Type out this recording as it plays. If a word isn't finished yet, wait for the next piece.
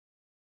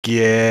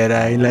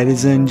G'day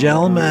ladies and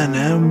gentlemen,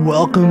 and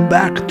welcome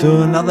back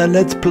to another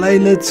Let's Play,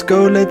 Let's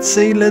Go, Let's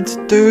See, Let's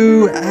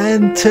Do.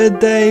 And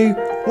today,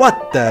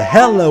 what the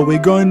hell are we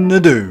going to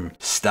do?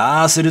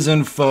 Star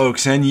Citizen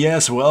folks, and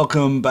yes,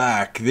 welcome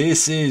back.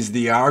 This is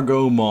the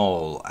Argo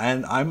Mole,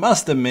 and I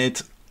must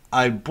admit,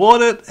 I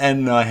bought it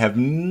and I have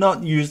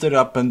not used it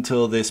up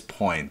until this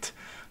point.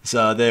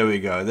 So there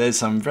we go, there's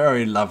some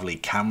very lovely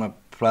camera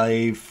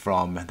play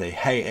from the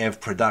Hey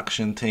Ev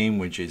production team,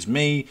 which is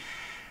me.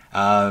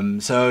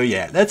 So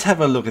yeah, let's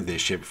have a look at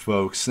this ship,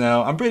 folks.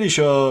 Now, I'm pretty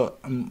sure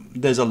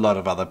there's a lot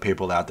of other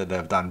people out there that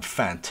have done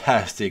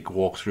fantastic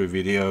walkthrough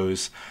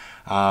videos.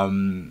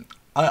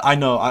 I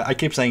know, I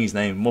keep saying his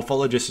name.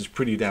 Morphologist is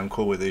pretty damn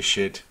cool with this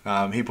shit.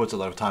 He puts a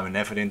lot of time and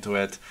effort into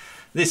it.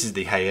 This is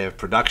the Hey Ev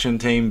production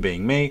team,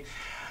 being me.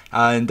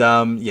 And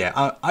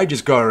yeah, I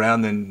just go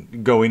around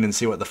and go in and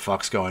see what the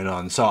fuck's going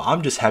on. So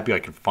I'm just happy I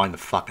can find the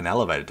fucking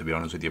elevator, to be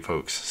honest with you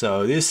folks.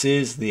 So this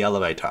is the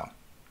elevator.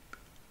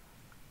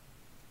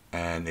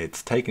 And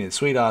it's taking its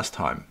sweet ass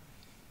time.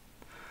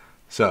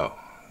 So,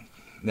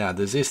 now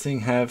does this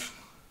thing have,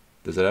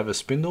 does it have a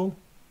spindle?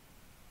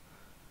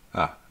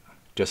 Ah,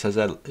 just has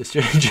that, it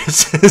just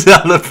says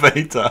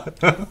elevator.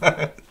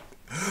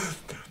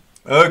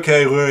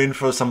 Okay, we're in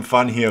for some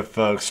fun here,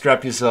 folks.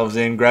 Strap yourselves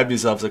in, grab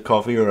yourselves a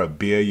coffee or a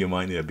beer. You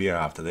might need a beer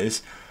after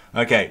this.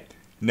 Okay,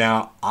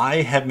 now I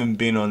haven't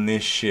been on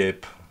this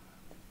ship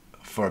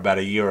for about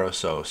a year or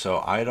so,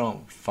 so I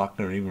don't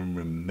fucking even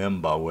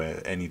remember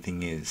where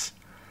anything is.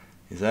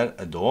 Is that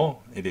a door?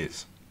 It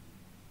is.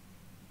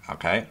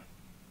 Okay.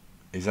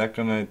 Is that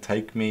going to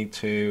take me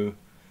to...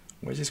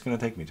 Where's this going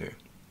to take me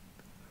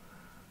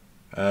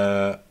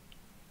to?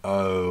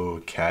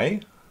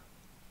 Okay.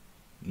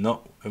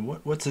 No,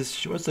 what's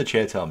this? What's the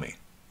chair tell me?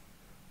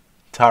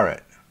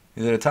 Turret.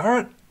 Is it a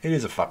turret? It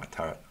is a fucking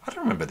turret. I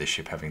don't remember this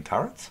ship having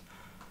turrets.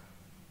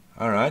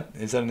 Alright.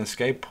 Is that an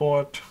escape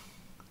port?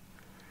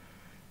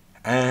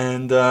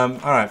 And,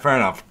 alright, fair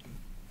enough.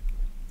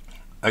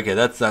 Okay,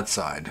 that's that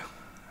side.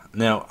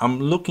 Now, I'm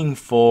looking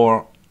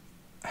for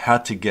how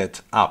to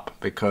get up,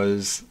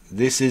 because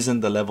this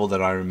isn't the level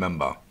that I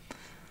remember.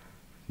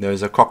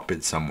 There's a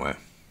cockpit somewhere.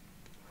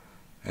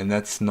 And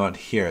that's not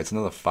here. It's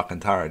not a fucking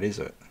turret, is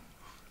it?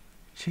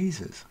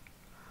 Jesus.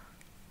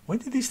 When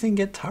did this thing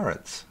get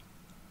turrets?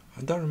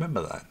 I don't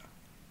remember that.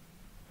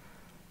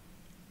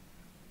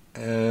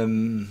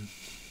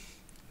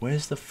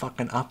 Where's the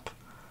fucking up?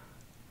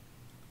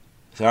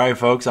 Sorry,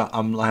 folks.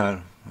 I'm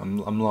lost.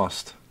 I'm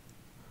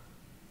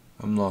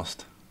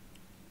lost.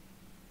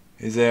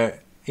 Is there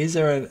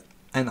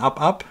an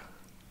up?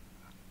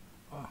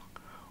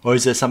 Or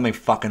is there something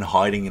fucking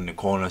hiding in the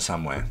corner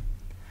somewhere?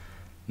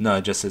 No,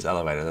 it just says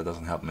elevator. That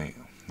doesn't help me.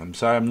 I'm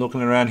sorry, I'm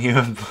looking around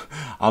here.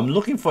 I'm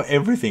looking for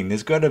everything.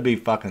 There's got to be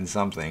fucking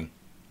something.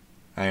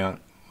 Hang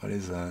on. What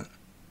is that?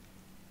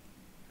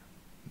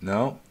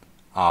 No.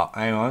 Oh,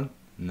 hang on.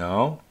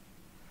 No.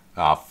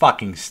 Oh,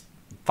 fucking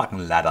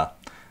ladder.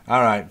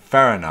 Alright,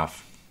 fair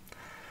enough.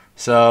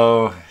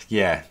 So,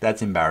 yeah,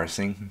 that's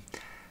embarrassing.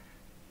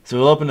 So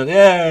we'll open it.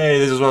 Yay,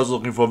 this is what I was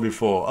looking for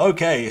before.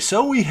 Okay,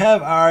 so we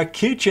have our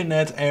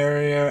kitchenette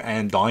area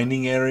and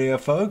dining area,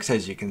 folks.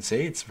 As you can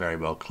see, it's very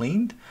well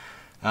cleaned.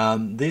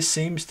 This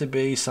seems to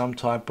be some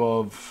type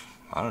of,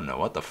 I don't know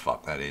what the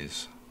fuck that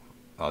is.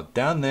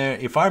 Down there,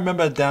 if I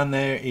remember, down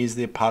there is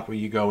the part where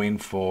you go in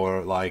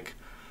for like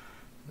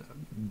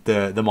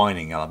the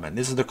mining element.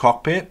 This is the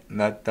cockpit.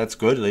 That's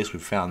good. At least we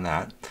found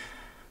that.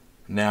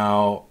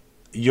 Now,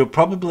 you're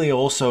probably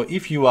also,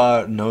 if you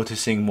are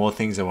noticing more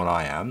things than what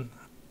I am,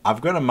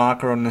 I've got a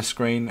marker on the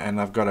screen and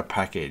I've got a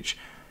package.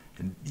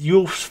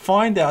 You'll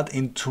find out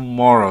in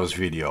tomorrow's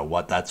video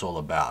what that's all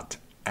about.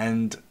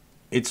 And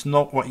it's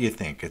not what you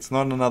think. It's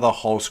not another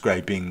hole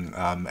scraping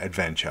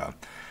adventure.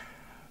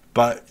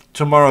 But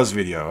tomorrow's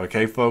video,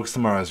 okay folks,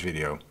 tomorrow's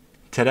video.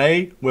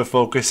 Today we're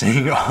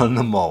focusing on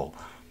the mole.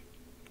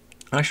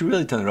 I should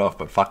really turn it off,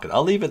 but fuck it.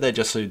 I'll leave it there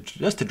just to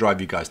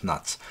drive you guys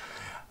nuts.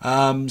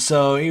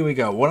 So here we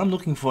go. What I'm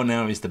looking for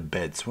now is the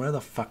beds. Where are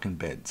the fucking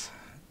beds?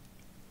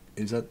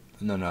 Is that...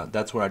 No,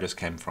 that's where I just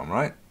came from,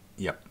 right?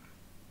 Yep.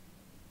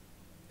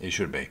 It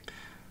should be.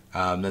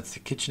 That's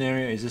the kitchen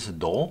area. Is this a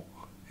door?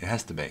 It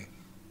has to be.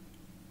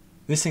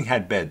 This thing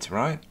had beds,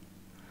 right?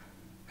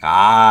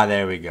 Ah,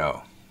 there we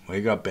go.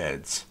 We got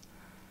beds.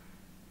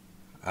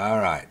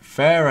 Alright,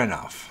 fair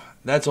enough.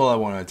 That's all I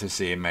wanted to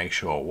see and make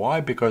sure.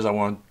 Why? Because I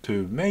want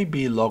to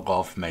maybe log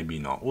off, maybe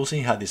not. We'll see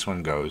how this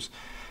one goes.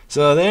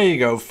 So there you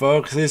go,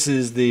 folks. This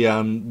is the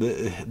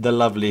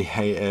lovely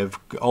Hey Ev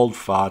old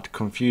fart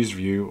confused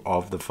view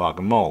of the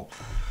fucking mole.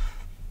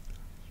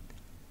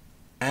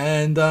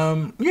 And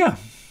yeah,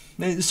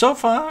 so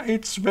far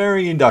it's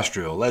very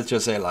industrial. Let's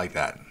just say it like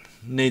that.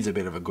 Needs a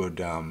bit of a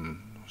good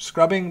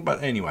scrubbing,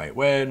 but anyway,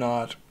 we're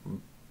not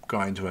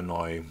going to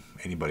annoy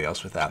anybody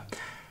else with that.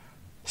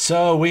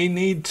 So we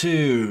need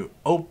to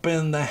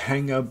open the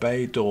hangar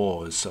bay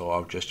doors. So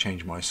I'll just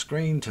change my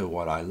screen to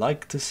what I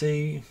like to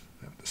see.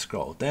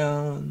 Scroll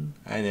down,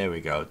 and there we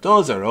go.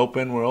 Doors are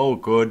open, we're all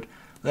good.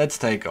 Let's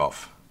take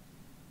off.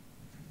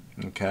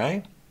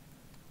 Okay.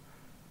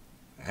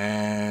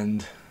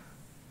 And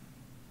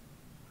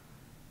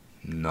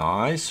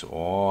nice.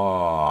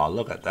 Oh,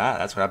 look at that.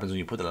 That's what happens when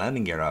you put the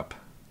landing gear up.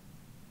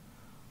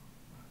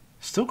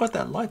 Still got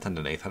that light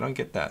underneath. I don't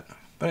get that.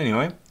 But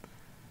anyway.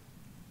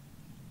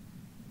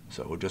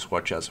 So we'll just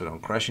watch out so we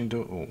don't crash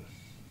into it. Ooh.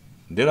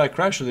 Did I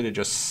crash or did it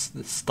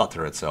just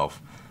stutter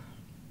itself?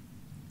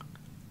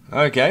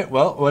 Okay,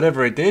 well,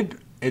 whatever it did,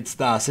 it's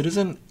Star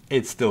Citizen.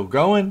 It's still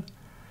going.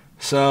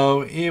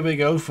 So here we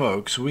go,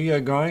 folks. We are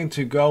going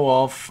to go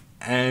off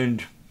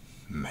and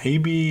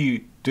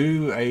maybe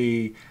do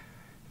a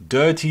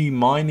dirty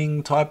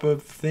mining type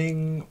of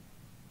thing.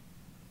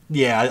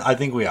 Yeah, I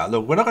think we are.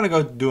 Look, we're not going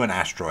to go do an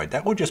asteroid.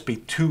 That would just be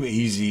too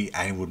easy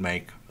and would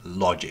make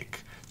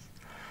logic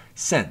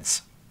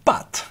sense.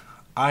 But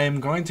I am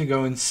going to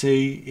go and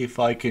see if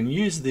I can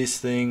use this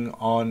thing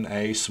on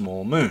a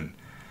small moon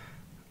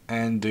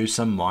and do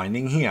some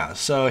mining here.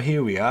 So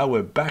here we are.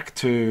 We're back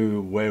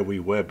to where we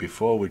were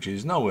before, which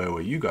is nowhere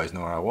where you guys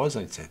know where I was.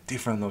 It's a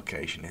different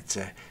location. It's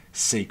a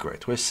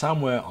secret. We're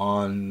somewhere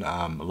on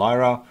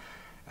Lyra,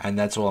 and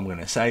that's all I'm going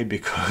to say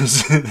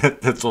because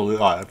that's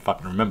all I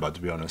fucking remember,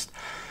 to be honest.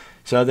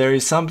 So there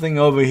is something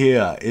over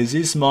here. Is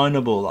this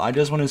mineable? I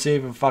just want to see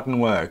if it fucking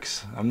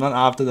works. I'm not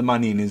after the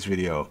money in this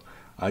video.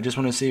 I just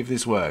want to see if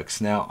this works.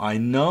 Now, I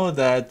know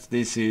that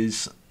this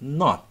is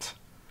not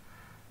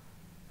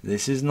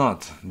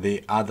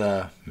the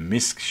other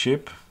MISC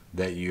ship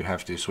that you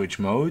have to switch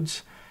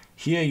modes.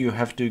 Here you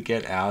have to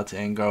get out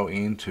and go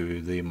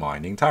into the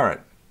mining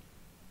turret.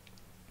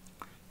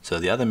 So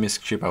the other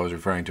MISC ship I was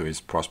referring to is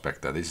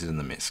Prospector. This isn't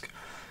the MISC.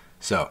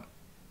 So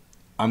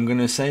I'm going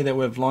to say that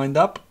we've lined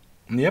up.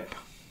 Yep.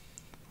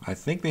 I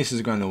think this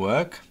is going to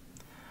work.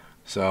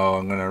 So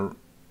I'm going to...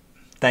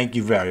 Thank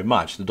you very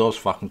much. The doors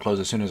fucking close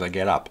as soon as I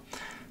get up.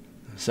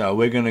 So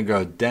we're going to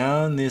go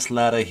down this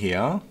ladder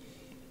here.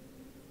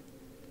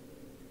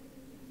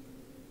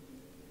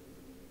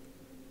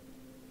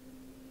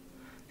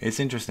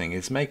 It's interesting.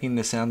 It's making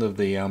the sound of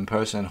the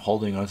person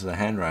holding onto the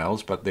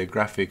handrails, but the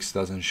graphics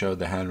doesn't show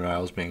the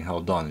handrails being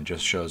held on. It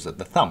just shows that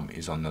the thumb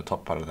is on the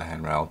top part of the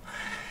handrail.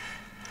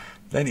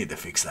 They need to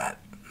fix that.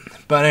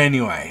 But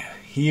anyway,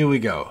 here we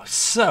go.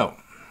 So,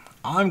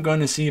 I'm going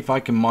to see if I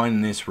can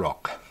mine this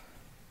rock.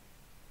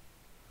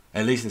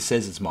 At least it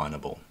says it's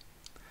mineable.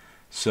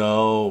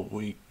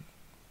 So,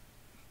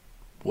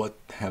 what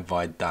have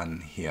I done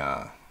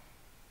here?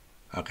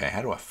 Okay,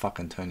 how do I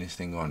fucking turn this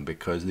thing on?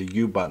 Because the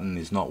U button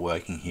is not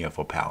working here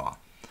for power.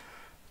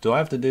 Do I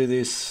have to do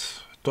this?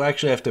 Do I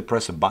actually have to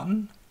press a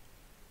button?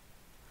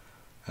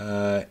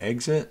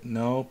 Exit?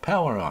 No.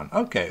 Power on.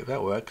 Okay,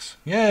 that works.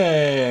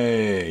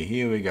 Yay!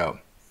 Here we go.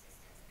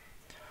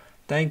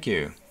 Thank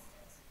you.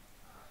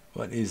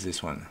 What is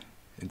this one?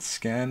 It's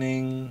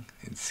scanning.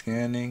 It's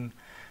scanning.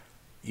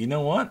 You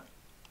know what?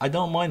 I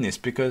don't mind this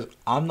because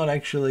I'm not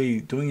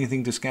actually doing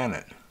anything to scan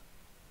it.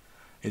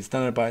 It's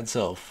done it by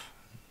itself.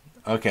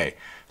 Okay,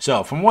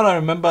 so from what I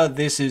remember,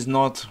 this is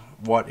not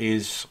what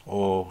is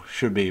or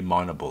should be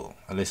mineable.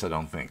 At least I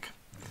don't think.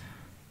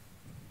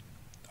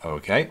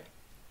 Okay.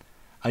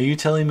 Are you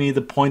telling me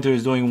the pointer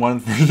is doing one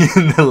thing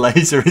and the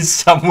laser is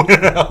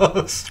somewhere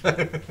else?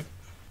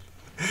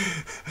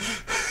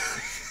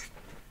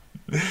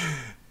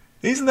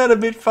 Isn't that a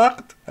bit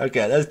fucked?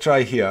 Okay, let's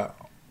try here.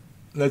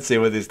 Let's see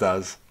what this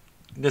does.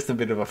 Just a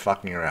bit of a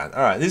fucking around.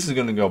 Alright, this is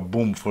going to go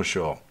boom for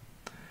sure.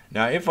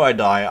 Now, if I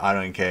die, I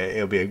don't care.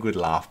 It'll be a good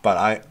laugh.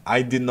 But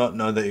I did not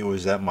know that it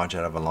was that much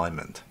out of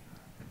alignment.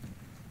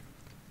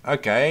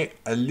 Okay,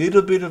 a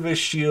little bit of a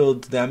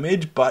shield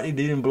damage, but it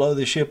didn't blow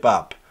the ship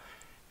up.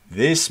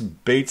 This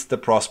beats the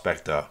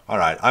Prospector.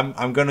 Alright,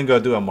 I'm going to go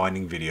do a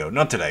mining video.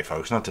 Not today,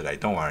 folks. Not today.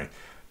 Don't worry.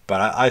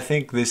 But I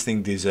think this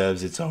thing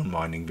deserves its own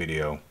mining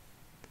video.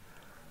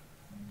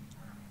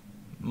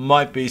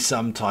 Might be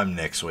sometime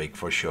next week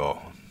for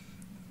sure.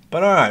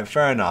 But alright,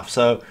 fair enough.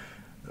 So...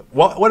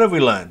 What have we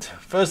learned?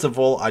 First of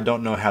all, I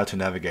don't know how to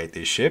navigate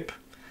this ship,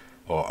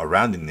 or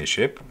around in this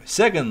ship.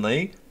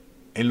 Secondly,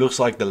 it looks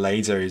like the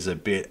laser is a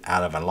bit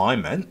out of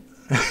alignment.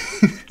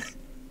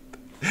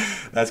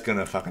 That's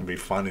gonna fucking be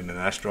fun in an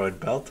asteroid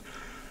belt.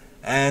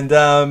 And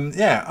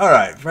yeah, all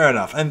right, fair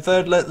enough. And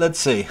third, let's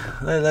see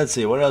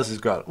what else has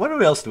got. What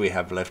else do we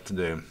have left to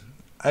do?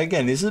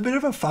 Again, this is a bit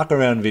of a fuck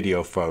around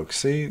video, folks.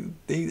 See,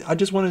 I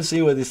just want to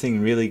see what this thing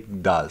really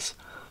does.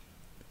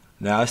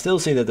 Now, I still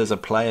see that there's a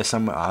player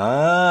somewhere.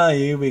 Ah,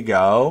 here we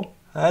go.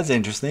 That's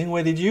interesting.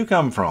 Where did you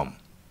come from?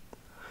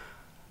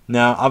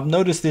 Now, I've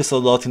noticed this a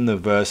lot in the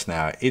verse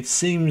now. It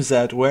seems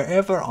that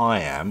wherever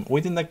I am,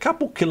 within a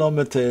couple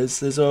kilometers,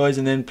 there's always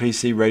an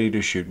NPC ready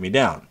to shoot me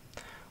down,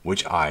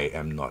 which I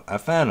am not a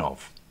fan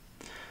of.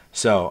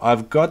 So,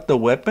 I've got the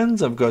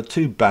weapons. I've got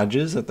 2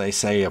 badges that they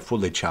say are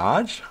fully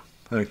charged.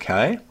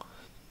 Okay.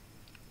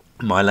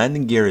 My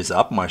landing gear is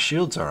up. My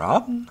shields are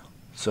up.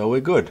 So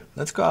we're good.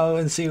 Let's go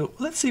and see.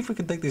 Let's see if we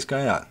can take this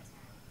guy out.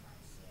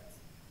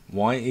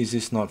 Why is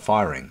this not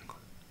firing?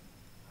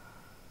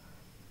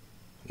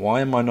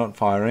 Why am I not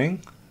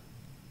firing?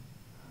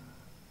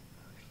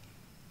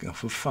 Oh,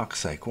 for fuck's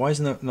sake, why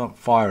isn't it not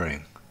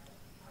firing?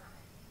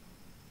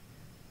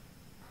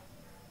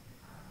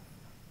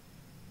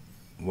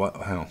 What?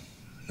 Hell,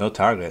 no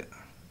target.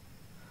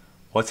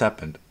 What's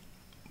happened?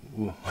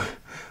 Ooh.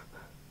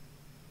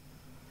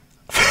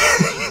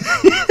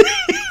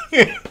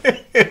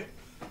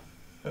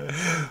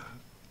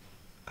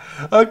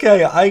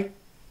 Okay,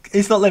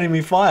 it's not letting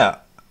me fire.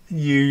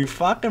 You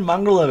fucking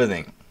mongrel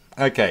everything.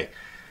 Okay,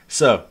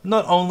 so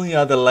not only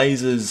are the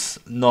lasers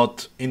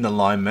not in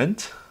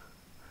alignment,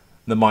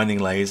 the mining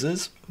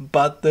lasers,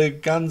 but the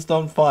guns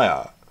don't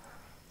fire.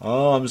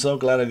 Oh, I'm so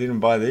glad I didn't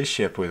buy this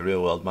ship with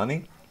real world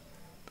money.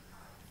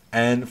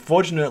 And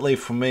fortunately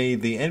for me,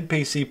 the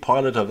NPC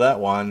pilot of that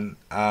one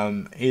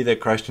either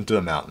crashed into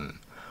a mountain,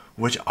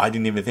 which I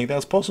didn't even think that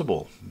was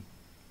possible,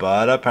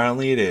 but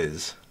apparently it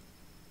is.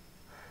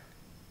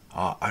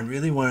 Oh, I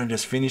really want to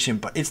just finish him,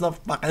 but it's not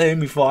fucking letting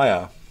me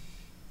fire.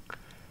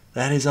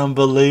 That is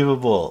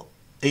unbelievable.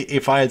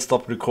 If I had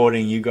stopped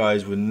recording, you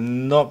guys would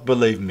not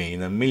believe me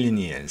in a million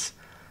years.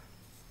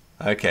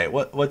 Okay,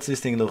 what's this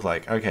thing look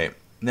like? Okay,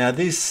 now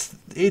this,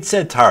 it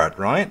said turret,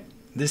 right?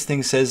 This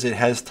thing says it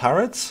has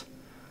turrets.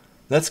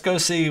 Let's go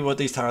see what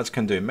these turrets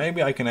can do.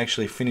 Maybe I can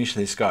actually finish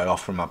this guy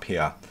off from up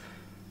here.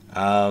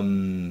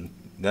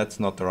 That's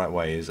not the right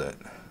way, is it?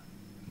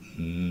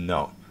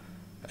 No.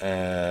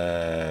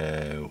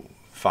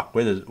 Fuck,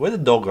 where did the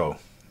dog go?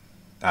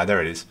 Ah,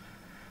 there it is.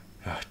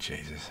 Oh,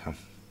 Jesus.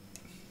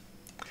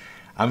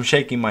 I'm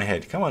shaking my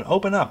head. Come on,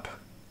 open up.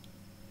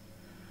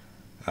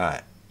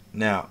 Alright,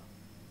 now,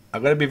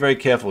 I've got to be very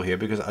careful here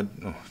because I...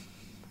 Oh.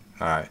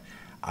 Alright,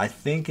 I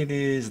think it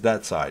is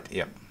that side,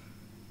 yep.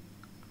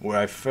 Where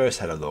I first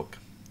had a look.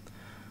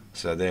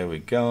 So there we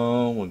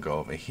go, we'll go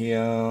over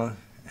here,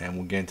 and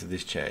we'll get into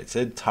this chair. It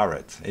said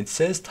turret. It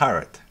says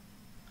turret.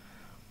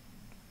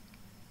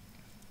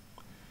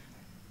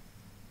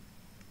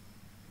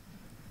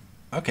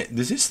 Okay,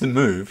 does this the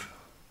move?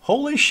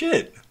 Holy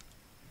shit!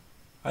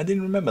 I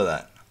didn't remember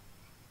that.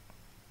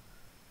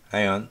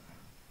 Hang on.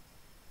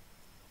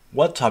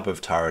 What type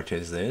of turret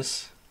is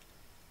this?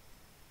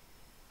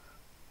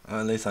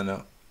 At least I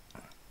know.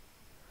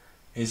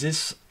 Is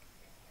this...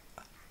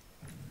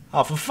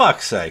 Oh, for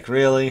fuck's sake,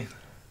 really?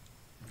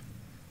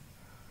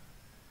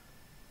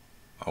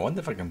 I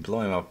wonder if I can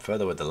blow him up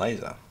further with the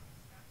laser.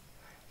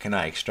 Can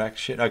I extract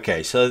shit?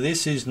 Okay, so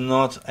this is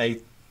not a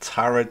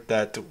turret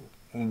that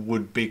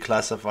would be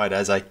classified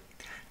as a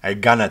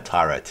gunner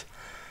turret.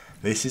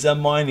 This is a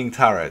mining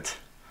turret.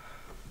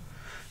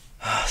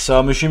 So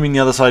I'm assuming the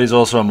other side is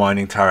also a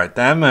mining turret.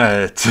 Damn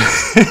it.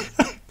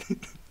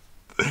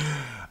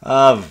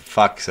 Oh,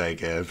 fuck's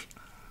sake, Ev.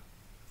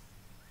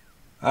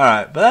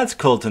 Alright, but that's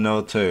cool to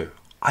know too.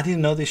 I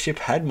didn't know this ship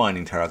had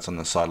mining turrets on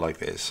the side like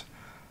this.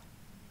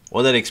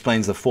 Well, that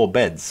explains the 4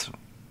 beds.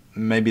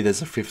 Maybe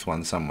there's a 5th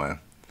one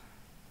somewhere.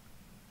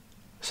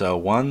 So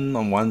one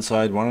on one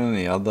side, one on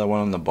the other,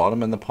 one on the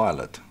bottom, and the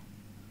pilot.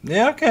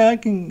 Yeah, okay, I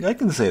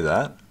can see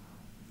that.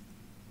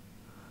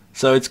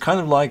 So it's kind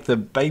of like the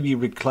baby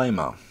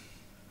reclaimer.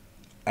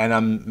 And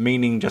I'm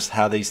meaning just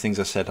how these things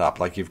are set up.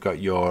 Like you've got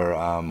your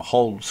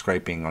hole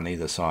scraping on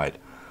either side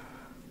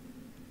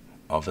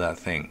of that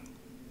thing.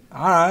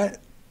 Alright.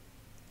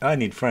 I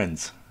need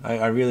friends.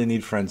 I really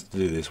need friends to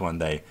do this one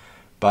day.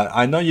 But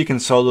I know you can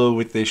solo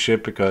with this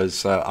ship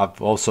because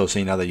I've also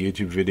seen other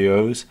YouTube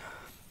videos.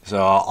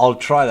 So I'll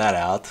try that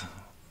out.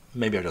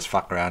 Maybe I'll just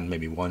fuck around.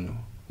 Maybe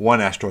one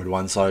asteroid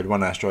one side,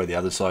 one asteroid the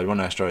other side, one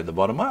asteroid the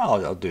bottom.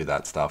 I'll do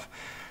that stuff.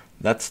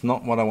 That's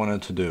not what I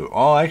wanted to do.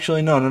 Oh,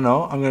 actually, no.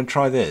 I'm going to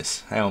try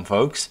this. Hang on,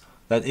 folks.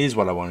 That is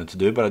what I wanted to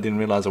do, but I didn't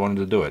realize I wanted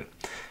to do it.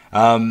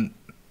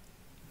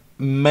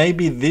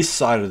 Maybe this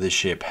side of the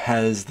ship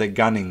has the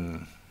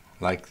gunning,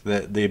 like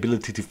the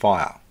ability to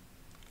fire.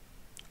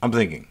 I'm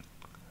thinking.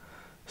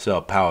 So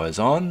power is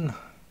on.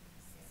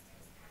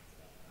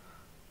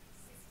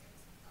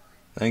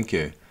 Thank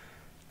you.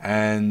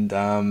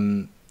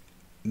 And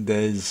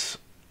there's...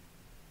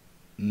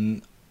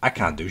 I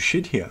can't do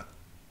shit here.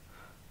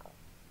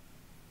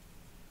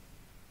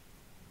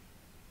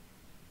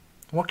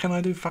 What can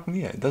I do fucking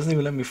here? It doesn't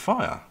even let me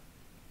fire.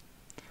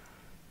 It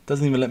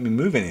doesn't even let me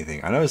move anything.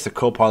 I know it's the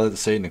co-pilot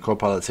seat and the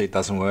co-pilot seat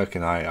doesn't work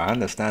and I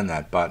understand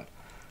that, but...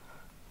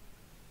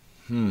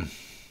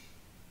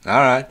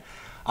 Alright.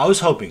 I was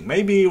hoping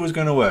maybe it was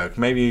going to work.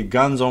 Maybe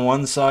guns on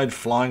one side,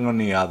 flying on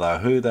the other.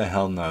 Who the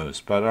hell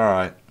knows? But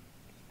alright.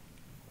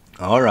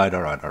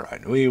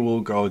 Alright. We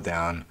will go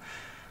down.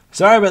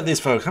 Sorry about this,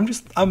 folks.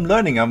 I'm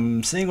learning.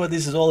 I'm seeing what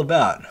this is all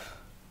about.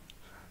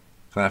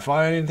 Can I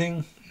fire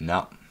anything?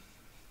 No.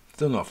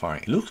 Still not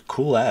firing. It looks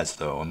cool as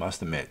though, I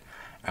must admit.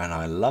 And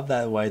I love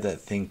that way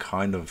that thing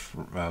kind of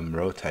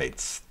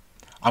rotates.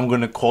 I'm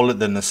going to call it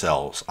the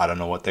nacelles. I don't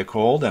know what they're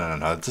called. And I don't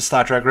know. It's a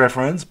Star Trek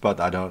reference, but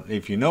I don't.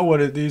 If you know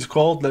what it is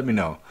called, let me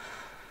know.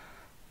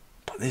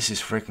 But this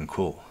is freaking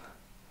cool.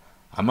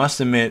 I must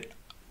admit,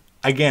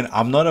 again,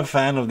 I'm not a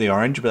fan of the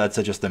orange, but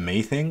that's just a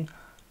me thing.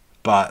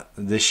 But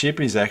the ship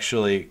is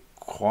actually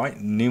quite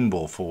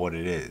nimble for what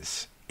it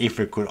is. If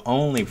it could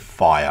only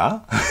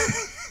fire,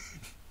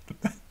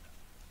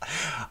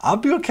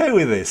 I'd be okay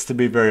with this, to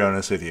be very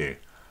honest with you.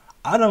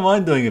 I don't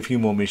mind doing a few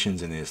more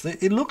missions in this.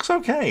 It looks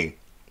okay.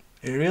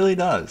 It really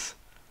does.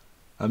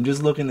 I'm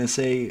just looking to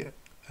see.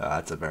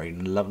 That's a very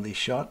lovely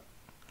shot.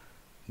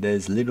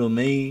 There's little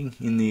me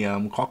in the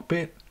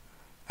cockpit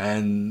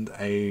and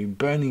a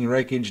burning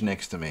wreckage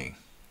next to me.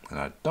 And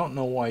I don't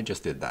know why I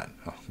just did that.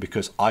 Oh,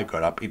 because I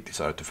got up, it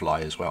decided to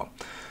fly as well.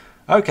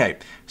 Okay,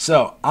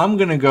 so I'm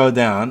gonna go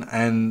down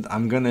and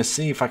I'm gonna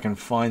see if I can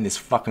find this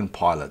fucking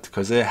pilot,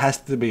 because there has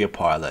to be a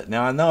pilot.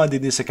 Now I know I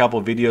did this a couple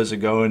of videos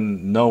ago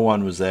and no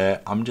one was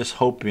there. I'm just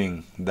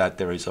hoping that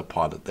there is a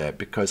pilot there,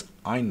 because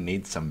I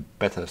need some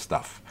better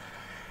stuff.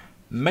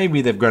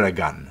 Maybe they've got a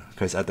gun,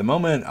 because at the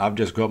moment I've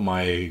just got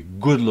my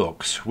good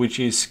looks, which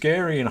is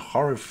scary and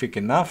horrific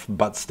enough,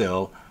 but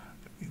still,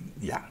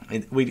 yeah,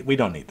 we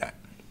don't need that.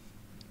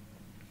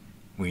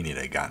 We need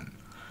a gun.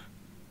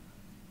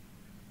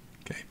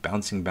 Okay,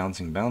 bouncing,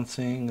 bouncing,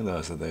 bouncing.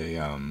 Those are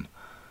the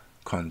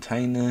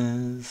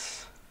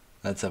containers.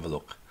 Let's have a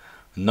look.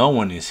 No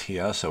one is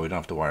here, so we don't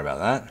have to worry about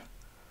that.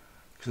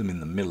 Because I'm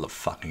in the middle of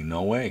fucking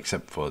nowhere,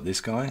 except for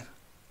this guy.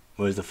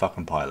 Where's the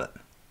fucking pilot?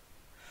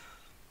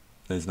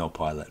 There's no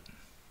pilot.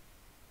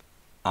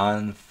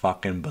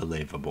 Unfucking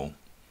believable.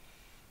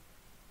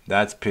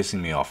 That's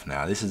pissing me off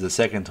now. This is the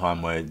second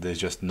time where there's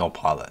just no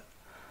pilot.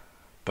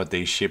 But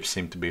these ships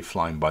seem to be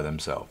flying by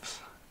themselves.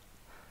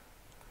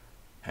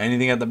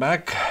 Anything at the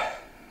back?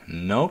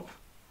 Nope.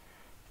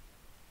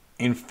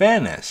 In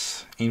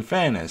fairness,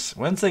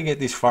 once they get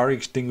this fire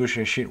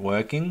extinguisher shit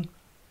working,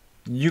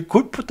 you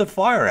could put the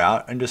fire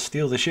out and just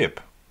steal the ship.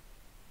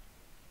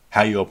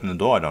 How you open the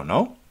door, I don't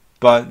know.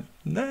 But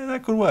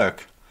that could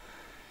work.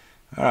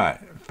 Alright,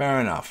 fair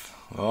enough.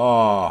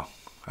 Oh,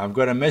 I've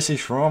got a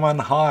message from on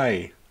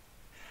high.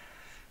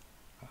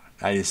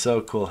 That is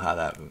so cool how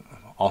that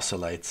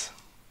oscillates.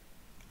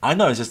 I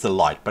know it's just a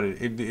light, but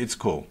it's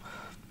cool.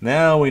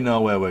 Now we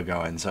know where we're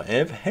going. So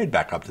Ev, head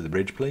back up to the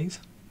bridge, please.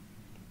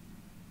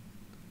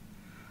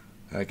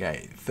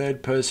 Okay,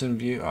 third person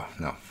view. Oh,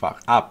 no,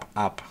 fuck.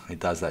 Up. It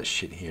does that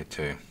shit here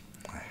too.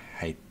 I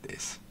hate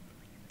this.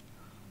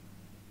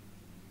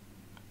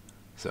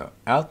 So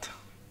out.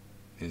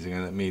 Is it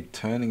going to let me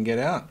turn and get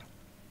out?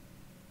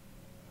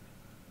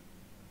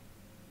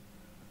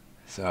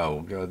 So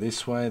we'll go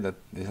this way. Is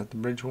that the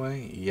bridge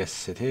way?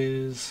 Yes, it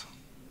is.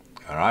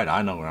 Alright,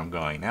 I know where I'm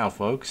going now,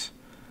 folks.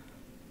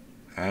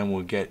 And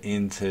we'll get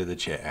into the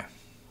chair.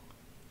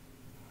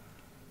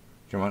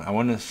 Come on, I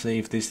want to see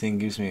if this thing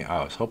gives me... Oh,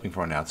 I was hoping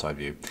for an outside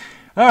view.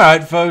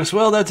 Alright, folks,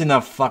 well, that's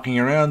enough fucking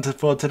around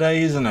for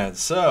today, isn't it?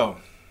 So,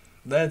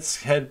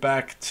 let's head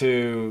back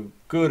to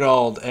good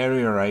old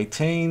Area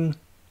 18.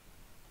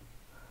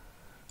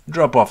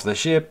 Drop off the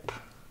ship.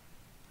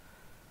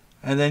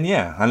 And then,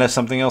 yeah, unless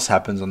something else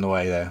happens on the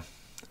way there.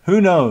 Who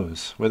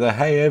knows? With a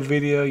Hey Ev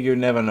video, you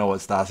never know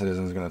what Star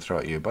Citizen is going to throw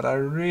at you. But I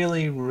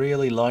really,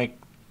 really like...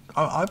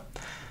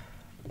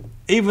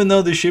 even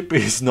though the ship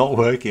is not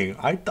working,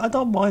 I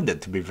don't mind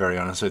it, to be very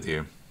honest with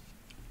you.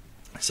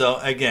 So,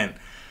 again,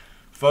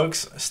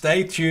 folks,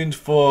 stay tuned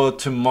for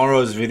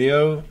tomorrow's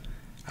video.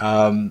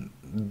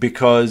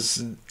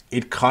 Because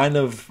it kind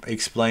of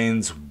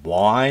explains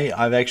why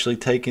I've actually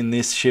taken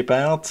this ship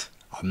out.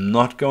 I'm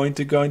not going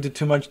to go into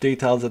too much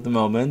details at the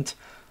moment,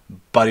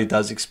 but it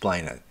does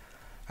explain it.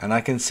 And I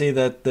can see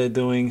that they're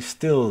doing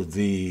still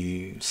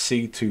the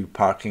C2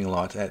 parking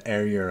lot at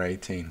Area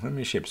 18. How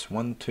many ships?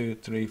 1, 2,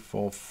 3,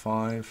 4,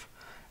 5,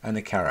 and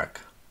a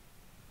Carrack.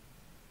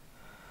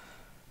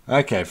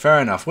 Okay, fair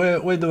enough.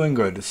 We're doing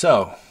good.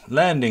 So,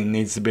 landing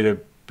needs a bit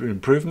of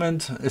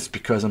improvement. It's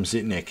because I'm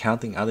sitting there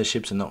counting other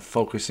ships and not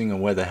focusing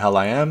on where the hell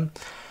I am.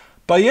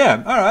 But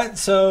yeah, alright,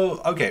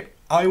 so, okay.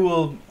 I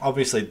will,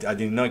 obviously, I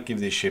did not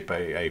give this ship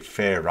a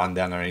fair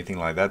rundown or anything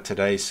like that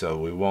today, so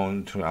we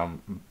won't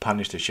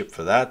punish the ship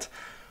for that.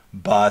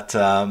 But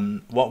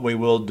what we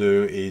will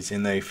do is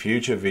in a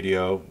future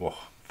video, oh,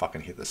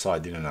 fucking hit the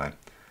side, didn't I?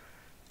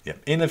 Yeah,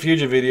 in a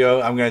future video,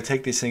 I'm going to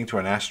take this thing to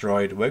an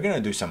asteroid. We're going to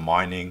do some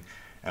mining,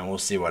 and we'll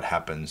see what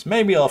happens.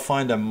 Maybe I'll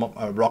find a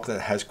rock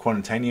that has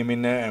quantitanium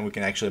in there, and we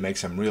can actually make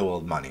some real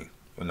world money.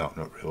 Well, not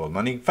real world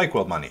money, fake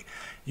world money.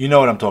 You know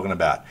what I'm talking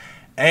about.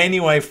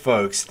 Anyway,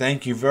 folks,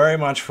 thank you very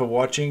much for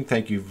watching.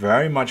 Thank you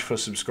very much for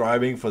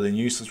subscribing. For the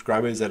new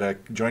subscribers that are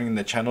joining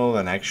the channel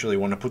and actually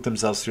want to put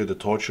themselves through the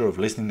torture of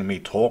listening to me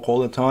talk all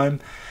the time.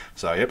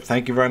 So, yep,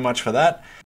 thank you very much for that.